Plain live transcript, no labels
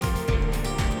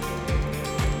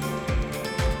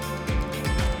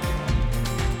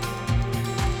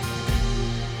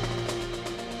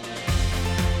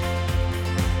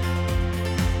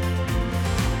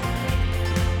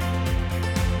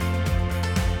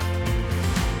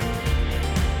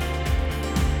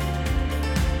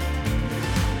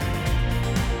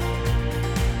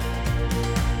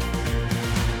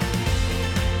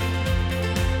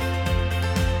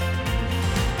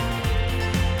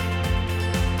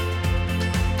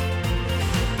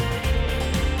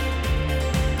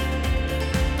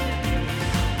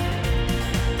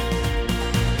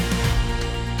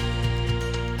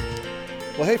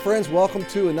Well, hey friends, welcome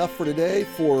to Enough for Today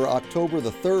for October the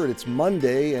 3rd. It's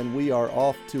Monday and we are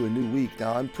off to a new week.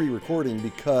 Now, I'm pre-recording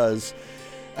because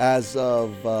as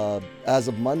of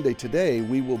Monday today,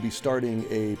 we will be starting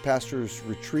a pastor's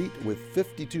retreat with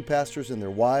 52 pastors and their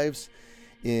wives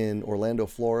in Orlando,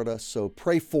 Florida. So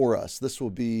pray for us. This will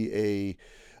be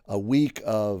a week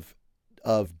of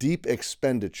deep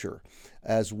expenditure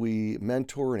as we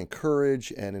mentor and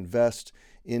encourage and invest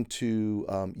into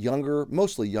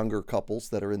mostly younger couples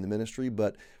that are in the ministry,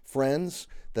 but friends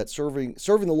that serving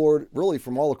the Lord really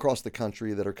from all across the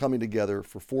country that are coming together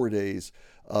for 4 days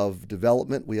of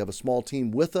development. We have a small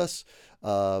team with us,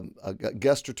 a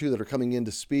guest or two that are coming in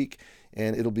to speak,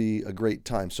 and it'll be a great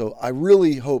time. So I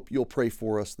really hope you'll pray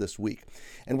for us this week.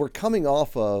 And we're coming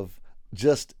off of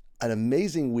just an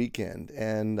amazing weekend,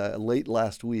 and late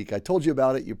last week. I told you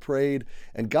about it, you prayed,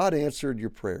 and God answered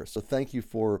your prayers. So thank you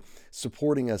for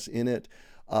supporting us in it.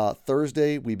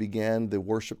 Thursday, we began the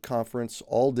worship conference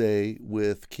all day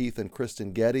with Keith and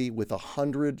Kristen Getty with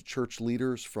 100 church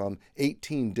leaders from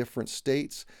 18 different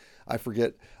states. I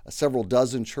forget, several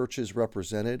dozen churches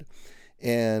represented.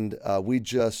 And we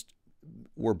just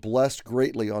were blessed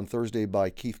greatly on Thursday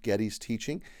by Keith Getty's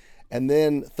teaching. And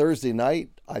then Thursday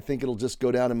night, I think it'll just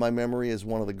go down in my memory as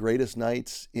one of the greatest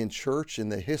nights in church in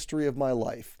the history of my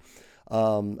life.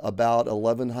 About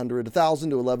 1,000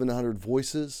 to 1,100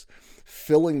 voices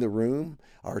filling the room,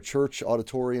 our church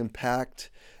auditorium packed,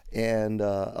 and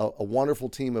a wonderful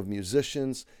team of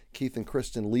musicians, Keith and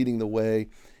Kristen leading the way,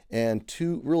 and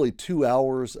 2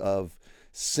 hours of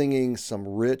singing some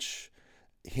rich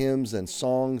hymns and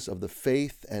songs of the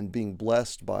faith and being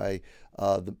blessed by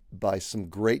some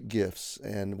great gifts.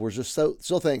 And we're just so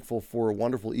thankful for a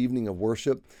wonderful evening of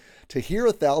worship. To hear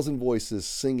 1,000 voices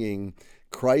singing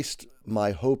Christ,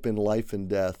 my hope in life and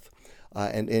death,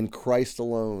 and in Christ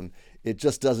alone, it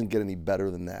just doesn't get any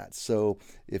better than that. So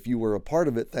if you were a part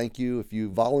of it, thank you. If you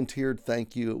volunteered,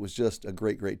 thank you. It was just a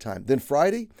great time. Then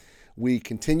Friday, we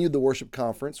continued the worship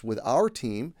conference with our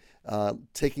team,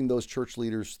 taking those church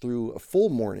leaders through a full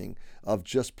morning of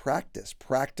just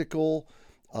practical,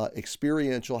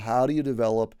 experiential. How do you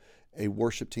develop a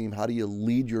worship team? How do you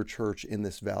lead your church in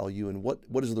this value? And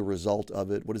what is the result of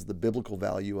it? What is the biblical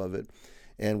value of it?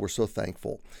 And we're so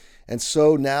thankful. And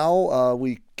so now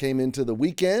we came into the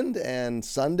weekend and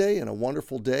Sunday and a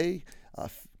wonderful day,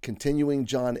 continuing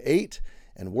John 8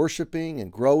 and worshiping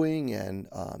and growing and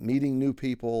meeting new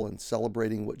people and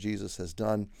celebrating what Jesus has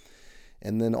done.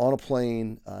 And then on a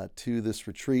plane to this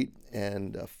retreat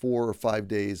and 4 or 5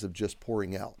 days of just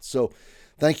pouring out. So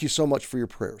thank you so much for your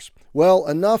prayers. Well,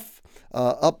 enough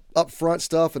upfront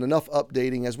stuff and enough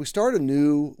updating. As we start a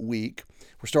new week,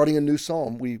 we're starting a new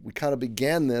psalm. We kind of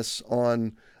began this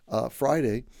on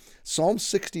Friday. Psalm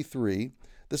 63.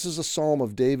 This is a psalm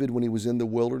of David when he was in the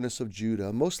wilderness of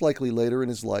Judah, most likely later in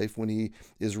his life when he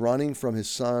is running from his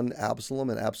son Absalom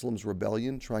and Absalom's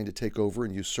rebellion, trying to take over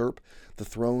and usurp the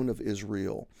throne of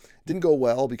Israel. It didn't go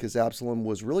well because Absalom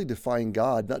was really defying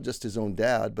God, not just his own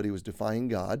dad, but he was defying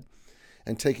God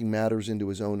and taking matters into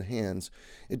his own hands.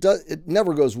 It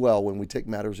never goes well when we take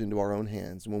matters into our own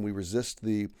hands, when we resist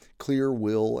the clear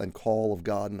will and call of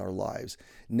God in our lives.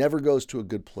 It never goes to a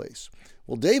good place.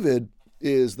 Well, David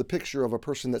is the picture of a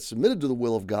person that submitted to the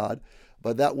will of God,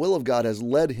 but that will of God has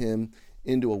led him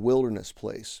into a wilderness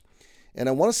place. And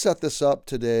I want to set this up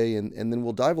today, and then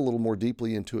we'll dive a little more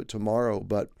deeply into it tomorrow,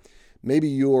 but maybe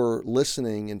you're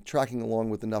listening and tracking along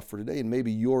with Enough for Today, and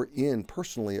maybe you're in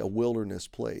personally a wilderness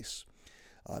place.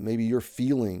 Maybe you're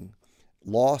feeling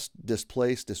lost,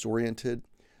 displaced, disoriented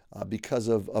because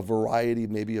of a variety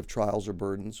maybe of trials or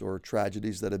burdens or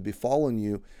tragedies that have befallen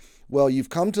you. Well, you've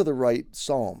come to the right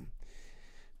psalm.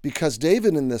 Because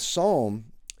David in this psalm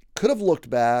could have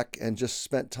looked back and just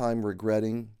spent time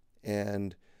regretting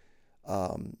and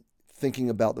thinking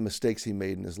about the mistakes he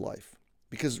made in his life.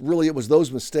 Because really it was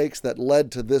those mistakes that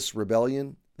led to this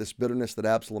rebellion, this bitterness that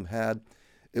Absalom had.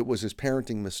 It was his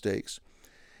parenting mistakes.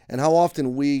 And how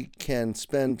often we can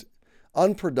spend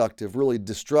unproductive, really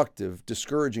destructive,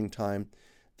 discouraging time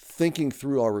thinking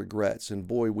through our regrets. And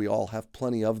boy, we all have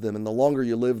plenty of them. And the longer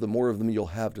you live, the more of them you'll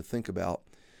have to think about.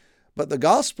 But the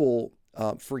gospel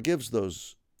forgives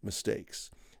those mistakes.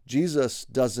 Jesus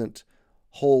doesn't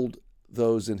hold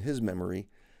those in his memory,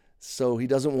 so he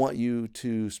doesn't want you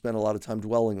to spend a lot of time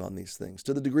dwelling on these things.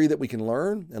 To the degree that we can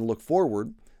learn and look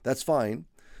forward, that's fine.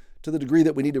 To the degree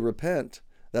that we need to repent,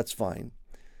 that's fine.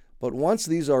 But once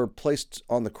these are placed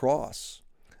on the cross,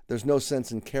 there's no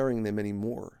sense in carrying them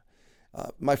anymore.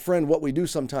 My friend, what we do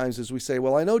sometimes is we say,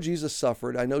 well, I know Jesus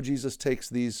suffered. I know Jesus takes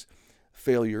these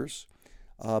failures.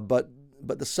 But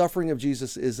the suffering of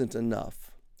Jesus isn't enough.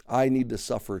 I need to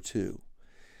suffer too.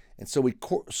 And so we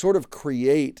sort of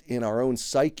create in our own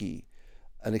psyche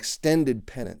an extended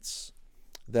penance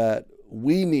that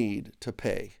we need to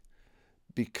pay,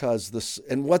 because this,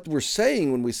 and what we're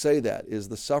saying when we say that is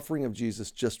the suffering of Jesus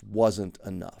just wasn't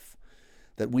enough,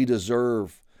 that we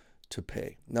deserve to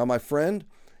pay. Now, my friend,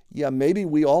 yeah, maybe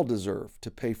we all deserve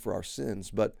to pay for our sins,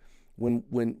 but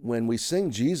when we sing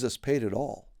Jesus paid it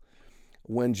all,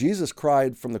 when Jesus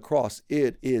cried from the cross,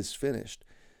 "It is finished,"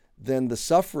 then the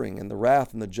suffering and the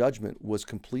wrath and the judgment was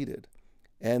completed.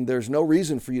 And there's no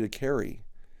reason for you to carry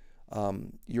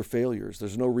your failures.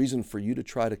 There's no reason for you to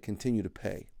try to continue to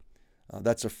pay.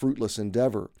 That's a fruitless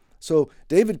endeavor. So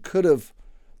David could have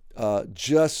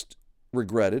just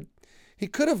regretted. He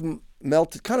could have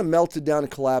melted down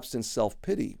and collapsed in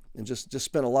self-pity and just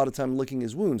spent a lot of time licking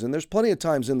his wounds. And there's plenty of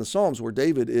times in the Psalms where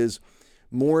David is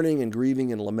mourning and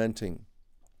grieving and lamenting.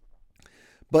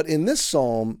 But in this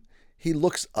psalm, he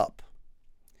looks up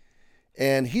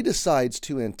and he decides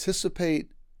to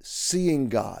anticipate seeing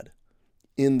God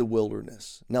in the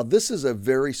wilderness. Now, this is a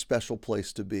very special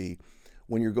place to be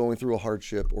when you're going through a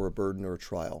hardship or a burden or a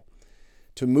trial.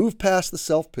 To move past the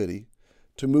self-pity,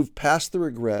 to move past the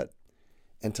regret,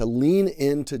 and to lean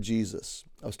into Jesus.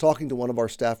 I was talking to one of our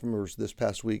staff members this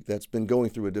past week that's been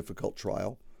going through a difficult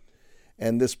trial.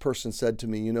 And this person said to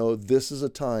me, this is a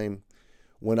time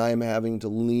when I am having to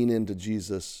lean into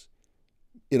Jesus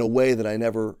in a way that I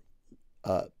never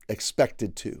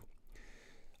expected to.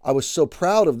 I was so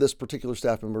proud of this particular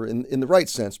staff member in the right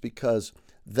sense, because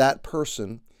that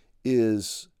person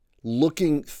is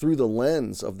looking through the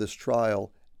lens of this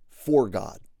trial for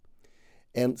God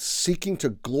and seeking to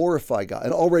glorify God,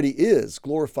 and already is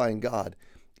glorifying God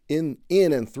in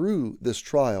and through this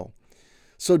trial.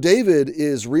 So David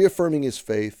is reaffirming his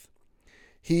faith.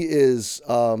 He is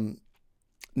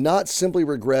not simply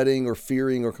regretting or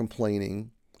fearing or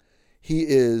complaining. He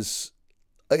is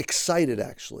excited,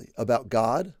 actually, about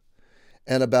God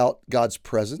and about God's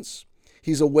presence.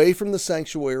 He's away from the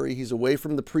sanctuary. He's away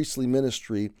from the priestly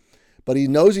ministry, but he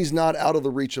knows he's not out of the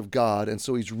reach of God. And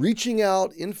so he's reaching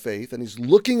out in faith and he's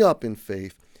looking up in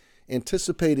faith,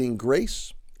 anticipating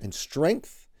grace and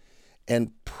strength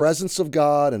and presence of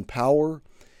God and power.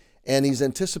 And he's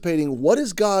anticipating, what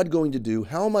is God going to do?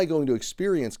 How am I going to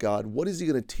experience God? What is he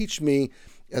going to teach me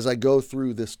as I go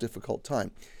through this difficult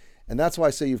time? And that's why I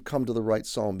say you've come to the right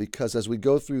psalm, because as we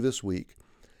go through this week,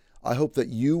 I hope that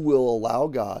you will allow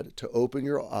God to open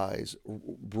your eyes,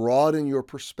 broaden your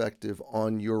perspective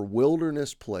on your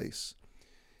wilderness place,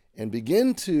 and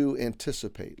begin to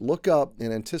anticipate, look up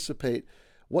and anticipate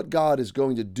what God is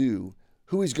going to do,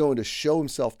 who he's going to show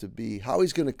himself to be, how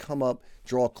he's going to come up,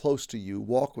 draw close to you,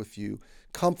 walk with you,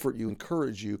 comfort you,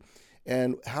 encourage you,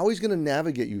 and how he's going to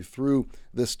navigate you through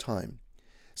this time.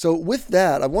 So with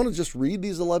that, I want to just read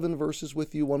these 11 verses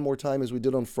with you one more time as we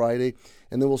did on Friday,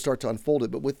 and then we'll start to unfold it.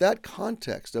 But with that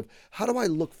context of how do I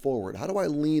look forward? How do I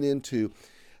lean into?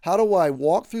 How do I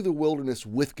walk through the wilderness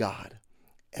with God?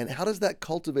 And how does that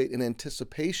cultivate an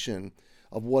anticipation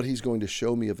of what he's going to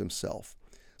show me of himself?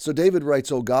 So David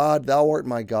writes, "O God, thou art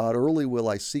my God, early will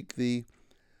I seek thee.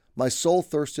 My soul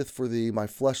thirsteth for thee, my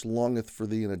flesh longeth for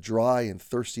thee in a dry and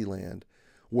thirsty land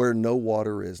where no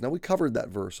water is." Now, we covered that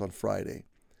verse on Friday.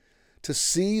 To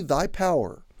see thy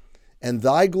power and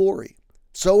thy glory,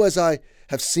 so as I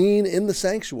have seen in the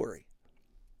sanctuary.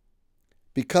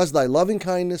 Because thy loving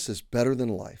kindness is better than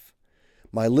life,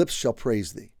 my lips shall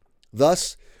praise thee.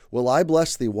 Thus will I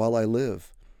bless thee while I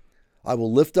live. I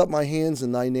will lift up my hands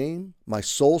in thy name. My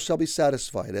soul shall be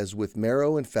satisfied as with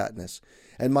marrow and fatness,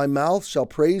 and my mouth shall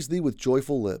praise thee with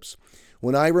joyful lips.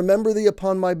 When I remember thee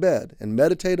upon my bed, and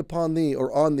meditate upon thee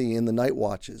or on thee in the night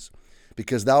watches,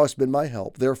 because thou hast been my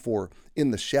help. Therefore,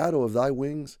 in the shadow of thy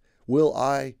wings will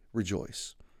I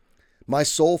rejoice. My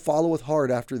soul followeth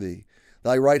hard after thee.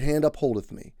 Thy right hand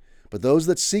upholdeth me. But those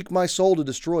that seek my soul to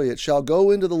destroy it shall go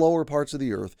into the lower parts of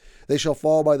the earth. They shall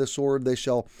fall by the sword. They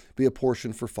shall be a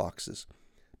portion for foxes.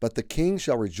 But the king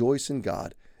shall rejoice in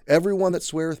God. Every one that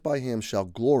sweareth by him shall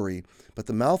glory. But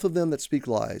the mouth of them that speak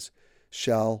lies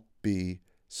shall be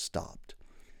stopped.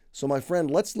 So, my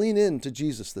friend, let's lean into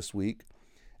Jesus this week.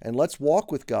 And let's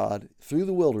walk with God through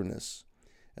the wilderness,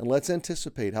 and let's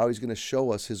anticipate how he's going to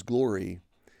show us his glory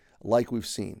like we've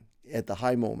seen at the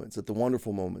high moments, at the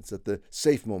wonderful moments, at the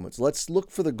safe moments. Let's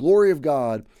look for the glory of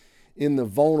God in the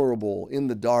vulnerable, in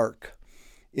the dark,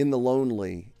 in the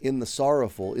lonely, in the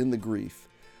sorrowful, in the grief.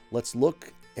 Let's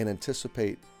look and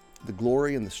anticipate the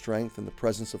glory and the strength and the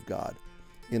presence of God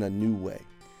in a new way.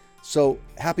 So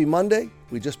happy Monday.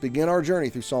 We just begin our journey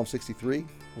through Psalm 63.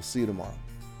 We'll see you tomorrow.